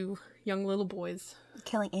killing 2 young little boys.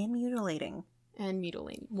 Killing and mutilating. And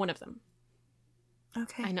mutilating. One of them.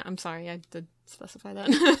 Okay. I know, I'm sorry, I did specify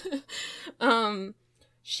that.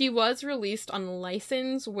 She was released on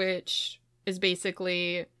license, which is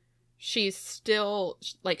basically, she's still,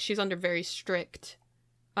 like, she's under very strict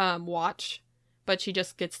watch, but she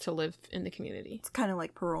just gets to live in the community. It's kind of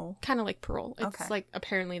like parole. Kind of like parole. It's okay. Like,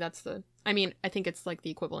 apparently that's I think it's like the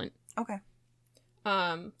equivalent. Okay.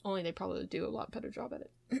 Only they probably do a lot better job at it.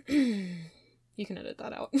 You can edit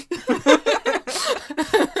that out.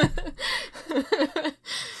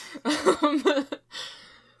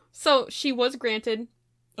 So she was granted,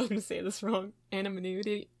 I'm gonna say this wrong,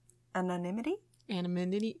 anonymity.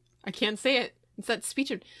 Anonymity? I can't say it. It's that speech.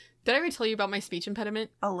 Did I ever tell you about my speech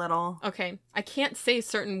impediment? A little. Okay. I can't say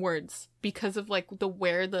certain words because of like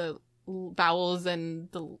where the vowels and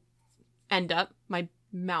the end up. My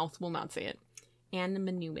mouth will not say it.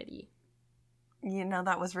 Anonymity. You know,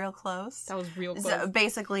 that was real close. That was real close. So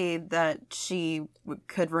basically, that she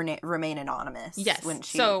could remain anonymous. Yes. When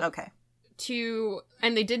she, so, okay.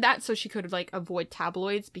 And they did that so she could, like, avoid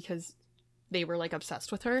tabloids because they were, like,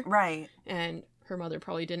 obsessed with her. Right. And her mother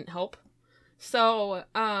probably didn't help. So,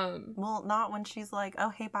 well, not when she's like, oh,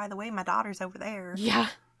 hey, by the way, my daughter's over there. Yeah.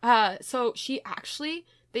 So she actually,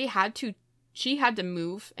 she had to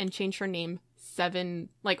move and change her name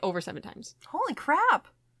over 7 times. Holy crap.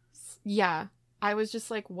 Yeah. I was just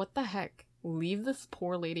like, what the heck? Leave this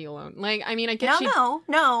poor lady alone. Like, I mean, I get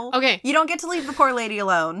No. Okay. You don't get to leave the poor lady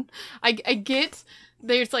alone. I get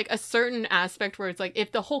there's, like, a certain aspect where it's like,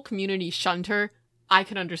 if the whole community shunned her, I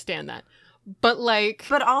could understand that. But, like...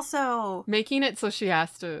 But also... making it so she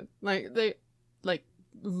has to,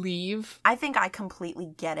 leave. I think I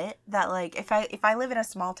completely get it. That, like, if I live in a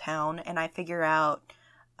small town and I figure out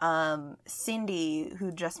Cindy,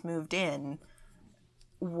 who just moved in,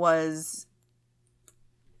 was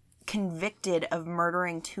convicted of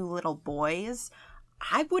murdering 2 little boys,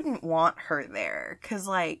 I wouldn't want her there, because,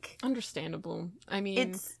 like... Understandable. I mean...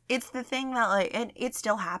 It's the thing that, like, and it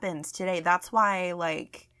still happens today. That's why,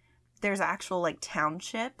 like, there's actual, like,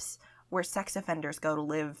 townships where sex offenders go to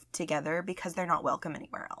live together because they're not welcome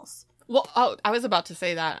anywhere else. Well, I was about to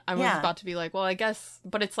say that. I was about to be like, well, I guess...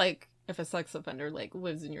 But it's like, if a sex offender, like,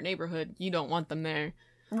 lives in your neighborhood, you don't want them there.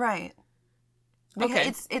 Right. Because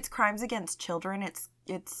okay. It's crimes against children. It's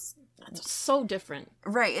so different.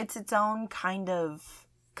 Right. It's its own kind of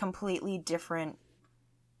completely different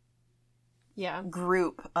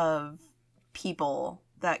group of people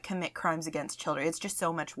that commit crimes against children. It's just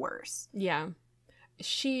so much worse. Yeah.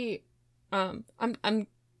 She I'm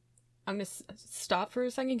gonna stop for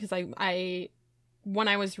a second because I when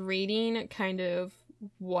I was reading kind of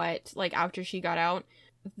what, like, after she got out,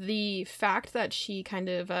 the fact that she kind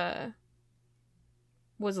of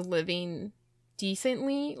was living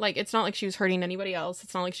decently, like, it's not like she was hurting anybody else,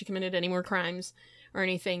 it's not like she committed any more crimes or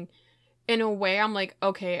anything. In a way, I'm like,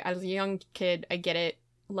 okay, as a young kid, I get it,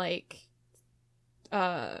 like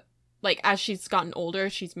as she's gotten older,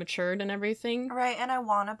 she's matured and everything. Right, and I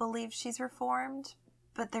want to believe she's reformed,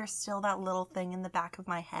 but there's still that little thing in the back of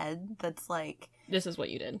my head that's like, this is what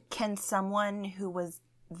you did. Can someone who was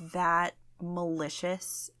that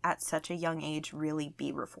malicious at such a young age really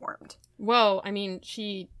be reformed? Well, I mean,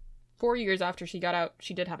 4 years after she got out,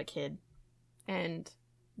 she did have a kid, and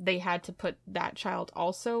they had to put that child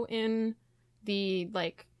also in the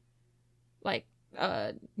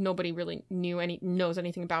nobody really knows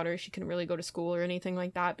anything about her. She couldn't really go to school or anything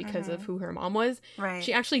like that because of who her mom was. Right.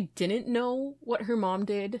 She actually didn't know what her mom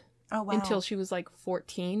did until she was like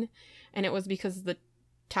 14, and it was because the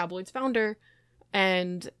tabloids found her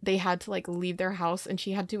and they had to like leave their house, and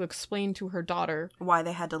she had to explain to her daughter why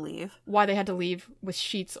they had to leave with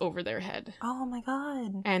sheets over their head. Oh my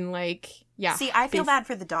god. And like, yeah. See, I feel bad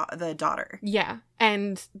for the daughter. Yeah.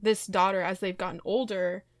 And this daughter, as they've gotten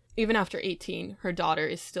older, even after 18, her daughter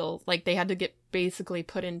is still like, they had to get basically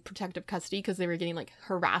put in protective custody because they were getting like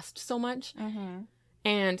harassed so much.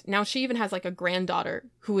 And now she even has like a granddaughter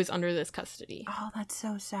who is under this custody. Oh, that's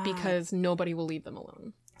so sad. Because nobody will leave them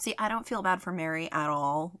alone. See, I don't feel bad for Mary at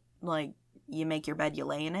all. Like, you make your bed, you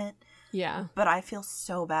lay in it. Yeah. But I feel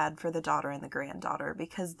so bad for the daughter and the granddaughter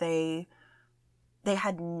because they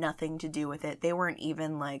had nothing to do with it. They weren't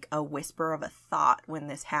even like a whisper of a thought when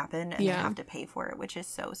this happened, and they have to pay for it, which is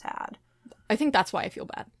so sad. I think that's why I feel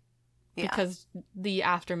bad. Yeah. Because the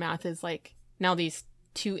aftermath is like, now these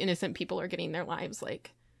two innocent people are getting their lives,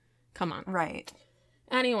 like, come on. Right.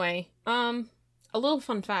 Anyway, a little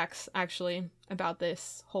fun facts, actually, about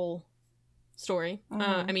this whole story.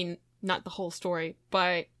 I mean, not the whole story,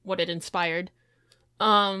 but what it inspired.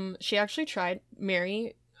 She actually tried,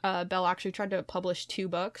 Mary Bell actually tried to publish 2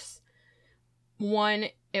 books. One,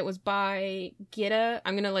 it was by Gitta,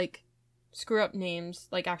 I'm gonna, like, screw up names,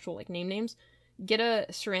 like, actual, like, names. Gitta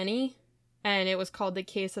Sereny, and it was called The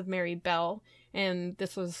Case of Mary Bell, and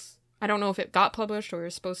this was, I don't know if it got published or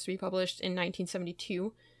was supposed to be published in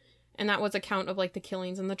 1972, and that was account of, like, the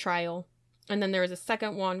killings and the trial. And then there was a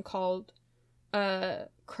second one called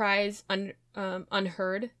Cries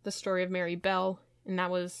Unheard, The Story of Mary Bell, and that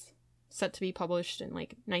was set to be published in,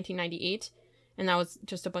 like, 1998, and that was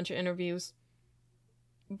just a bunch of interviews.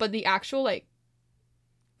 But the actual, like,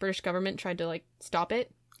 British government tried to, like, stop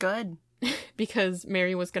it. Good. Because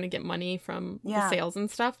Mary was going to get money from the sales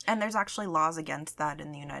and stuff. And there's actually laws against that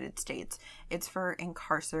in the United States. It's for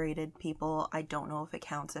incarcerated people. I don't know if it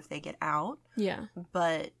counts if they get out. Yeah.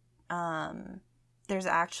 But there's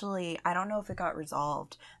actually, I don't know if it got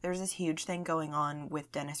resolved. There's this huge thing going on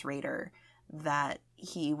with Dennis Rader that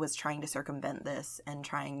he was trying to circumvent this and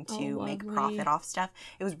trying to make profit off stuff.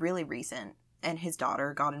 It was really recent. And his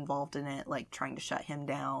daughter got involved in it, like, trying to shut him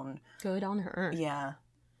down. Good on her. Yeah.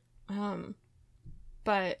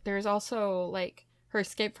 But there's also, like, her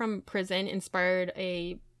escape from prison inspired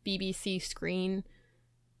a BBC screen.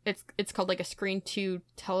 It's called, like, a Screen 2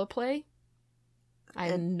 teleplay. I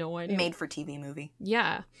have no idea. Made for TV movie.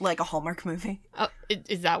 Yeah. Like a Hallmark movie.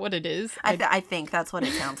 Is that what it is? I think that's what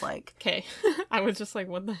it sounds like. Okay. I was just like,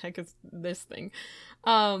 what the heck is this thing?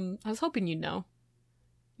 I was hoping you'd know.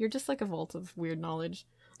 You're just like a vault of weird knowledge.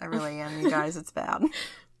 I really am, you guys. It's bad.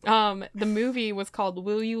 The movie was called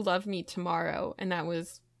Will You Love Me Tomorrow, and that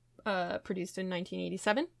was produced in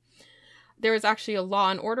 1987. There was actually a Law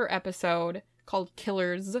and Order episode called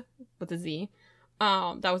Killers with a Z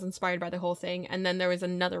that was inspired by the whole thing, and then there was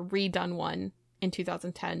another redone one in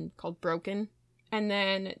 2010 called Broken, and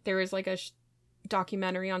then there was like a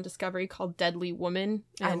documentary on Discovery called Deadly Woman.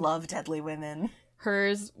 I love Deadly Women.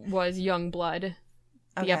 Hers was Young Blood,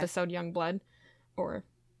 the episode Young Blood, or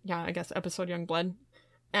yeah, I guess episode Young Blood.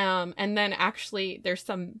 And then actually there's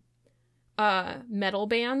some metal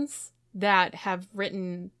bands that have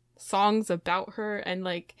written songs about her, and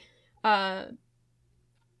like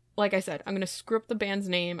I said, I'm gonna screw up the band's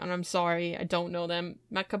name, and I'm sorry, I don't know them.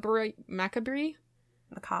 Macabre.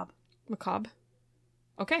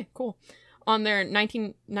 Okay, cool. On their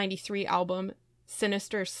 1993 album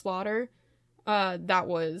Sinister Slaughter, that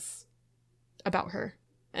was about her.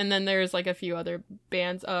 And then there's like a few other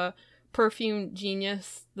bands. Perfume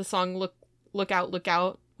Genius, the song Look Out, Look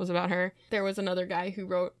Out was about her. There was another guy who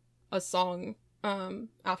wrote a song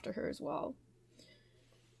after her as well.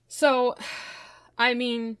 So, I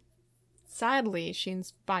mean, sadly, she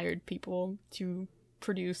inspired people to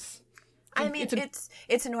produce. I mean,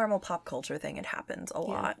 it's a normal pop culture thing. It happens a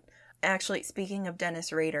lot. Actually, speaking of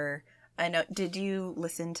Dennis Rader, I know. Did you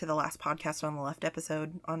listen to the last Podcast on the Left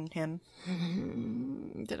episode on him?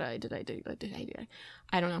 Did I?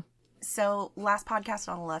 I don't know. So, last Podcast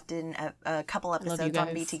on the Left did a couple episodes on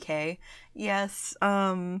BTK. Yes.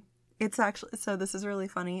 It's actually, so this is really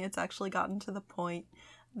funny. It's actually gotten to the point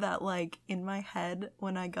that, like, in my head,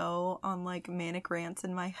 when I go on, like, manic rants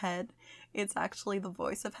in my head, it's actually the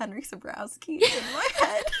voice of Henry Zebrowski in my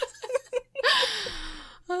head.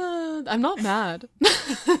 I'm not mad.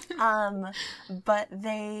 But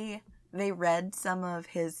they read some of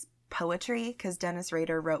his poetry, because Dennis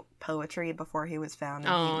Rader wrote poetry before he was found,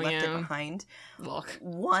 and he left it behind. Look.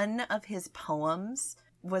 One of his poems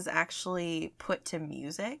was actually put to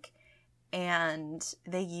music, and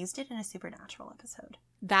they used it in a Supernatural episode.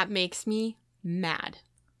 That makes me mad.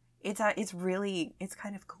 It's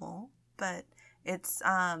kind of cool, but It's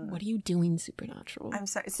What are you doing, Supernatural? I'm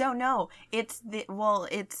sorry. So no, it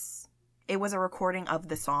was a recording of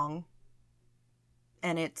the song.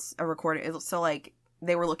 And it's a recording. So like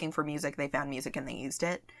they were looking for music, they found music and they used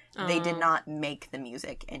it. They did not make the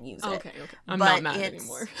music and use it. Okay. I'm not mad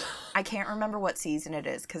anymore. I can't remember what season it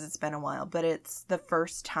is because it's been a while, but it's the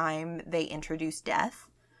first time they introduced death.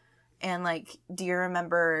 And like, do you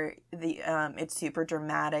remember it's super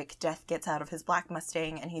dramatic. Death gets out of his black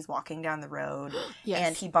Mustang and he's walking down the road. Yes.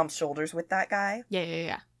 And he bumps shoulders with that guy.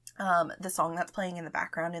 Yeah. The song that's playing in the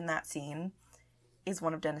background in that scene is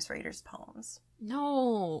one of Dennis Rader's poems.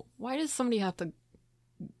 No. Why does somebody have to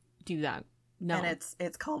do that? No. And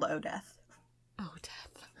it's called Oh Death. Oh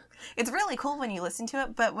Death. It's really cool when you listen to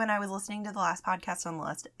it, but when I was listening to the last podcast on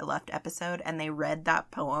the left episode and they read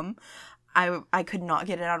that poem, I could not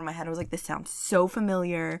get it out of my head. I was like, this sounds so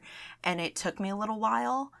familiar. And it took me a little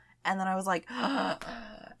while. And then I was like,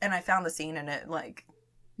 and I found the scene and it like,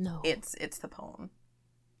 no, it's the poem.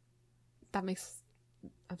 That makes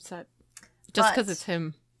upset. Just because it's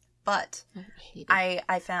him. But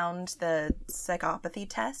I found the psychopathy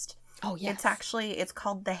test. Oh, yes. It's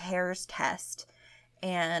called the Hare's test.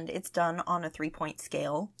 And it's done on a 3-point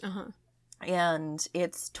scale. Uh-huh. And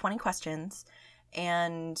it's 20 questions.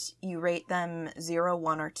 And you rate them 0,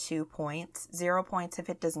 1, or 2 points. 0 points if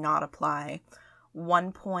it does not apply.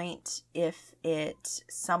 1 point if it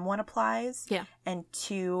somewhat applies. Yeah. And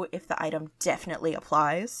 2 if the item definitely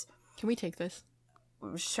applies. Can we take this?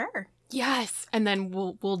 Sure. Yes. And then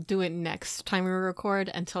we'll do it next time we record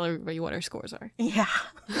and tell everybody what our scores are. Yeah.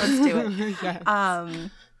 Let's do it. Yes.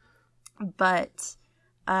 But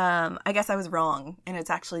I guess I was wrong, and it's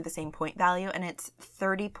actually the same point value, and it's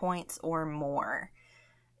 30 points or more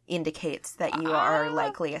indicates that you are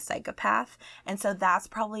likely a psychopath. And so that's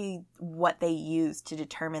probably what they used to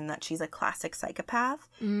determine that she's a classic psychopath,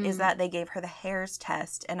 is that they gave her the Hare's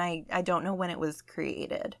test, and I don't know when it was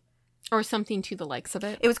created. Or something to the likes of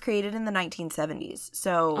it. It was created in the 1970s,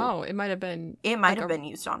 so... Oh, it might have been... It might have been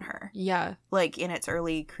used on her. Yeah. Like, in its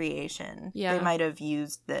early creation. Yeah. They might have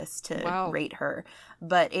used this to rate her.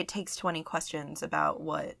 But it takes 20 questions about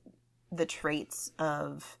what the traits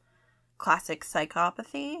of classic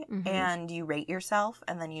psychopathy, and you rate yourself,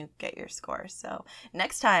 and then you get your score. So,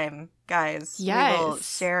 next time, guys, we will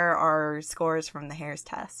share our scores from the Hare's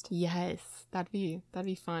test. Yes. That'd be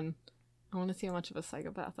fun. I want to see how much of a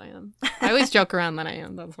psychopath I am. I always joke around that I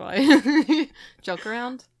am. That's why. Joke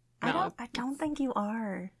around? No. I don't think you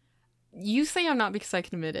are. You say I'm not because I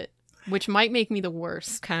can admit it, which might make me the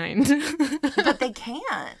worst kind. But they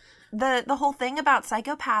can't. The whole thing about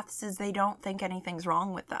psychopaths is they don't think anything's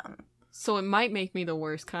wrong with them. So it might make me the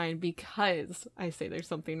worst kind because I say there's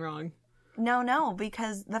something wrong. No,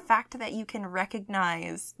 because the fact that you can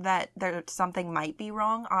recognize that something might be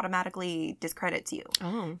wrong automatically discredits you.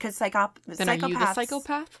 Oh. Because then psychopaths... are you the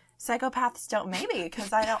psychopath? Psychopaths don't... Maybe,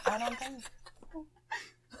 because I don't think...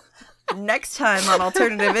 Next time on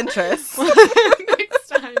Alternative Interests. Next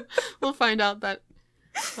time, we'll find out that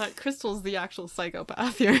Crystal's the actual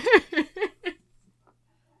psychopath here.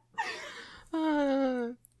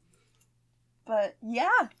 But,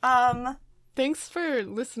 yeah. Thanks for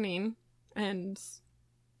listening. And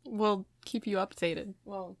we'll keep you updated.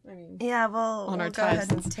 Well, I mean... Yeah, we'll go ahead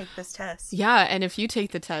and take this test. Yeah, and if you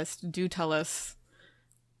take the test, do tell us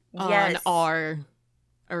on our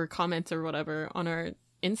comments or whatever on our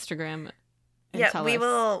Instagram. Yeah,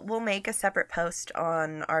 we'll make a separate post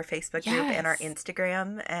on our Facebook group and our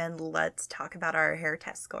Instagram, and let's talk about our hair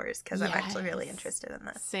test scores, because I'm actually really interested in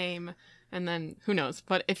this. Same. And then, who knows?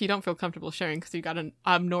 But if you don't feel comfortable sharing because you got an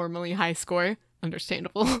abnormally high score...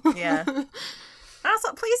 Understandable. Yeah.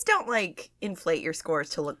 Also, please don't, inflate your scores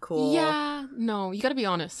to look cool. Yeah. No, you gotta be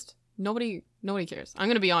honest. Nobody cares. I'm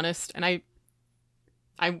gonna be honest, and I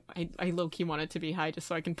low-key want it to be high just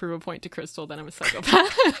so I can prove a point to Crystal that I'm a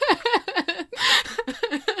psychopath.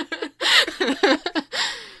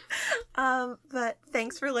 But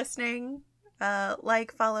thanks for listening.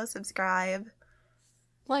 Follow, subscribe.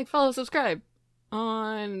 Follow, subscribe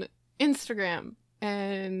on Instagram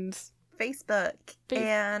and... Facebook.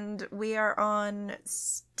 And we are on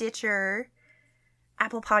Stitcher,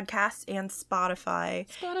 Apple Podcasts, and Spotify.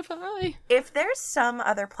 If there's some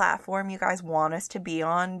other platform you guys want us to be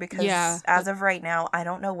on, because as of right now, I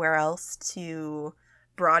don't know where else to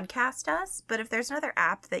broadcast us, but if there's another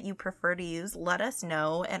app that you prefer to use, let us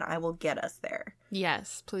know and I will get us there.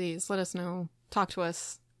 Yes, please let us know. Talk to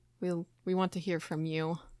us. We want to hear from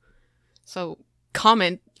you. So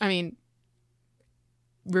comment,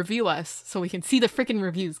 review us so we can see the freaking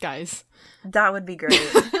reviews, guys. That would be great.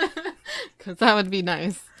 Because that would be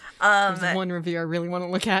nice. There's one review I really want to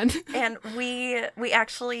look at. And we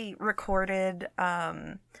actually recorded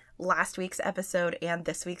last week's episode and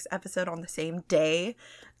this week's episode on the same day.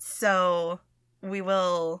 So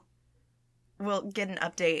we'll get an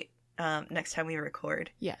update next time we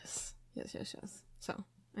record. Yes. So,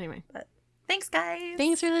 anyway. But thanks, guys.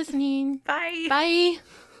 Thanks for listening. Bye. Bye.